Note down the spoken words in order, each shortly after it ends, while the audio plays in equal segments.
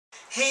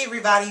Hey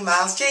everybody,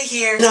 Miles J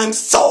here, and I'm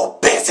so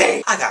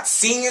busy! I got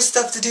senior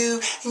stuff to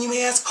do, and you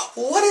may ask,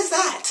 what is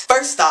that?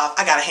 First off,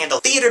 I gotta handle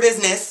theater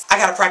business. I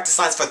gotta practice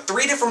lines for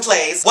 3 different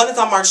plays. One is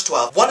on March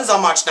 12th, one is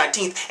on March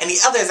 19th, and the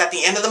other is at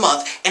the end of the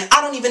month, and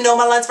I don't even know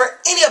my lines for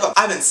any of them.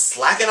 I've been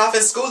slacking off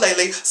in school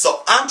lately,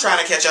 so I'm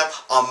trying to catch up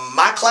on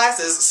my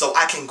classes so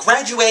I can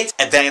graduate.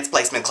 Advanced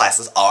placement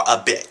classes are a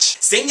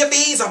bitch. Senior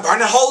fees are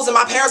burning holes in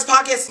my parents'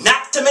 pockets,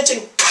 not to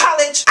mention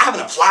college. I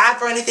haven't applied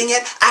for anything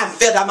yet. I haven't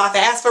filled out my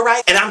FAFSA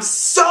right, and I'm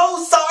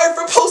so sorry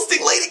for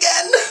posting late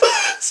again.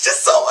 It's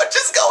just so much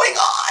is going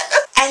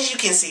on. As you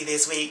can see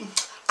this week,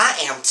 I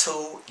am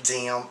too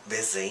damn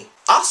busy.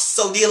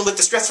 Also dealing with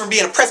the stress from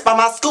being oppressed by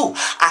my school.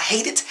 I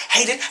hate it,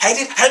 hate it, hate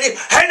it, hate it,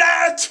 hate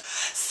it!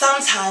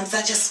 Sometimes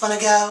I just wanna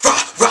go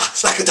rah, rah,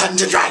 like a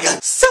dungeon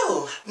dragon.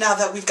 So, now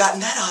that we've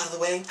gotten that out of the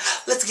way,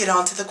 let's get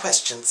on to the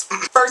questions.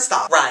 First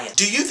off, Ryan,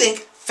 do you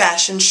think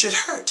fashion should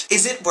hurt?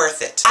 Is it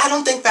worth it? I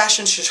don't think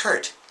fashion should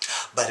hurt,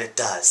 but it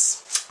does.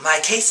 My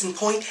case in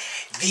point,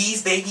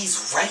 these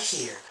babies right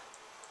here.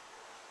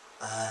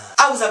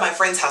 I was at my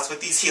friend's house with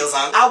these heels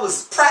on. I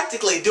was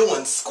practically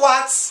doing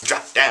squats.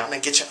 Drop down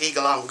and get your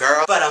eagle on,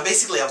 girl. But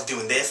basically I was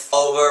doing this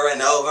over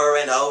and over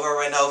and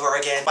over and over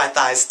again. My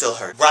thighs still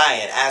hurt.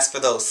 Ryan, as for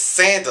those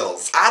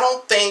sandals, I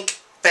don't think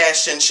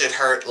fashion should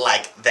hurt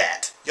like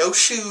that. Your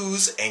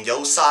shoes and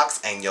your socks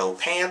and your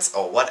pants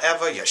or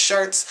whatever, your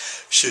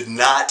shirts, should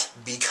not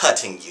be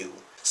cutting you.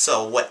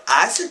 So what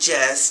I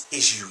suggest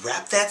is you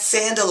wrap that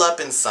sandal up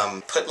in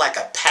put like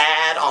a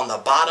pad on the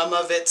bottom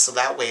of it so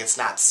that way it's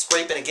not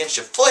scraping against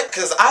your foot.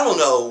 Because I don't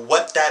know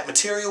what that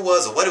material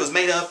was or what it was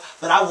made of,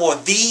 but I wore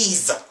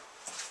these,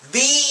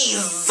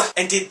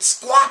 and did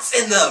squats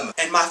in them,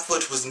 and my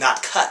foot was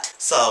not cut.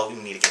 So you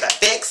need to get that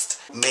fixed,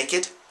 make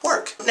it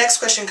work. Next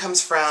question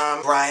comes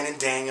from Brian and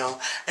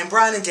Daniel, and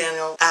Brian and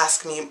Daniel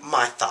asked me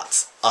my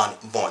thoughts on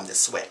Born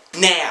This Way.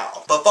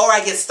 Now, before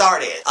I get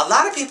started, a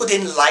lot of people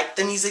didn't like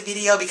the music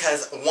video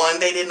because 1,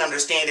 they didn't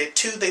understand it,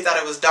 2, they thought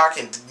it was dark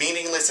and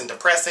meaningless and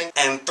depressing,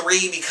 and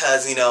 3,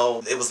 because, you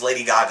know, it was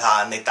Lady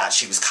Gaga and they thought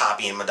she was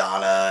copying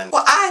Madonna.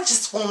 Well, I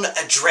just want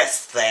to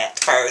address that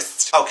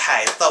first.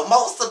 Okay, so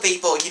most of the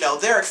people, you know,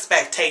 their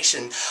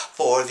expectation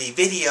for the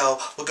video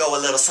will go a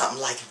little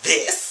something like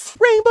this.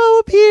 Rainbow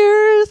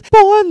appears,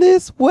 born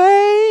this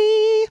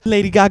way.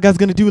 Lady Gaga's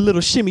gonna do a little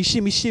shimmy,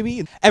 shimmy, shimmy,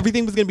 and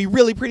everything was gonna be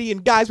really pretty,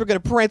 and guys were gonna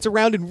prance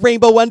around in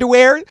rainbow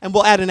underwear, and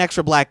we'll add an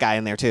extra black guy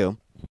in there too.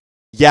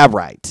 Yeah,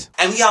 right.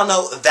 And we all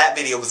know that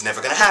video was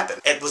never gonna happen.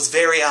 It was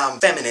very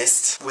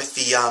feminist with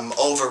the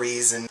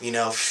ovaries and, you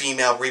know,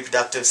 female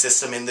reproductive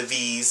system in the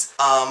V's.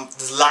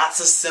 There's lots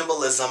of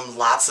symbolism,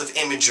 lots of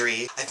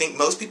imagery. I think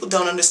most people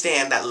don't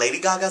understand that Lady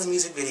Gaga's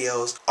music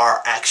videos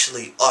are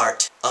actually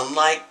art.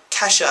 Unlike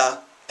Kesha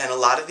and a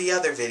lot of the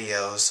other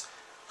videos,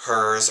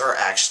 hers are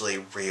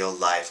actually real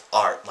life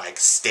art, like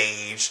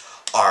stage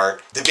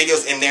art. The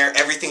videos in there,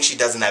 everything she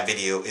does in that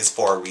video is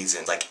for a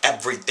reason, like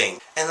everything.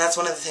 And that's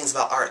one of the things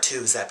about art too,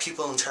 is that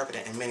people interpret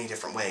it in many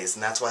different ways,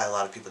 and that's why a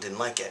lot of people didn't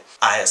like it,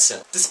 I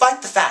assume.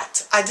 Despite the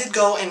fact, I did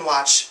go and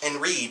watch and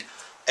read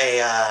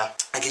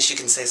I guess you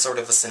can say sort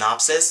of a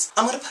synopsis.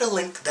 I'm going to put a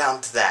link down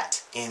to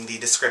that in the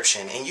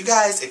description, and you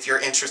guys, if you're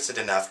interested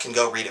enough, can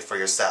go read it for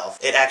yourself.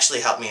 It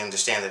actually helped me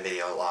understand the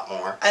video a lot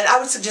more. And I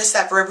would suggest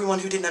that for everyone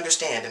who didn't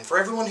understand, and for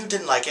everyone who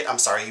didn't like it, I'm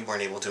sorry you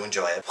weren't able to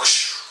enjoy it.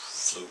 Whoosh,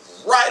 flew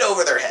right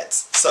over their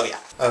heads. So yeah.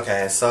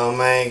 Okay, so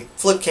my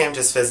flip cam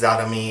just fizzed out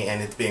on me,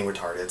 and it's being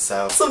retarded,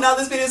 so now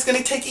this video is going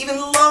to take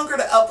even longer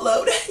to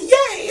upload.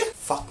 Yay!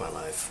 Fuck my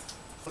life.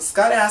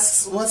 Scott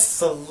asks, what's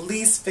the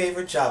least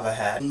favorite job I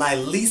had? My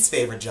least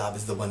favorite job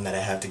is the one that I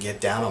have to get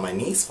down on my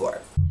knees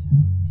for.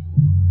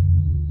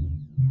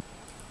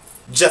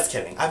 Just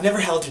kidding. I've never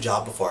held a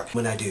job before.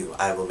 When I do,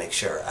 I will make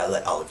sure I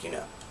let all of you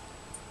know.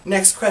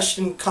 Next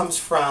question comes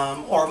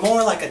from, or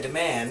more like a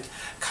demand,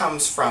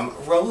 comes from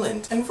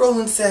Roland. And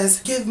Roland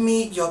says, give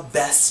me your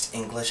best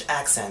English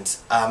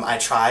accent. I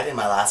tried in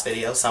my last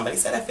video. Somebody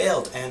said I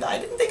failed, and I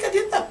didn't think I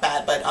did that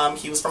bad, but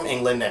he was from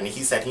England and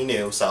he said he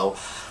knew, so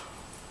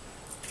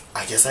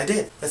I guess I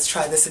did. Let's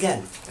try this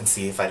again and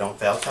see if I don't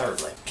fail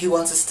terribly. He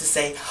wants us to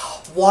say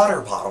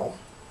water bottle,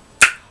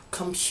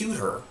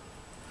 computer,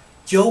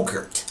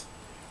 yogurt,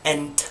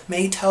 and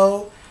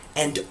tomato,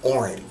 and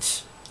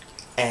orange.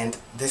 And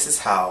this is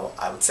how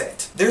I would say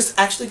it. There's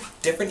actually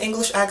different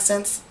English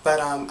accents,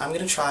 but I'm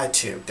gonna try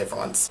 2 different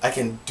ones. I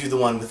can do the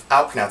one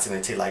without pronouncing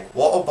the T, like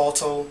water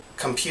bottle,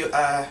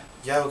 computer,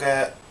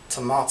 yogurt,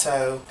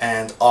 tomato,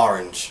 and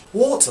orange.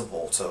 Water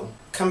bottle,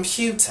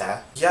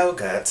 computer,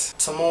 yogurt,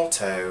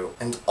 tomato,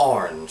 and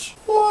orange.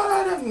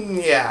 What?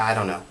 Yeah, I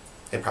don't know.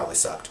 It probably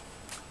sucked.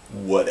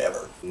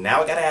 Whatever.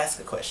 Now I gotta ask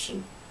a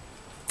question.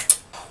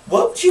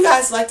 What would you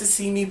guys like to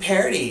see me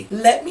parody?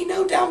 Let me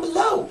know down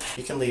below.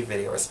 You can leave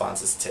video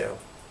responses too.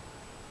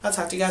 I'll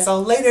talk to you guys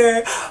all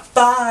later.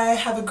 Bye.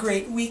 Have a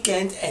great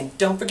weekend, and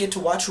don't forget to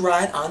watch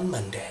Ride on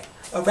Monday.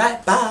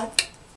 Alright, bye.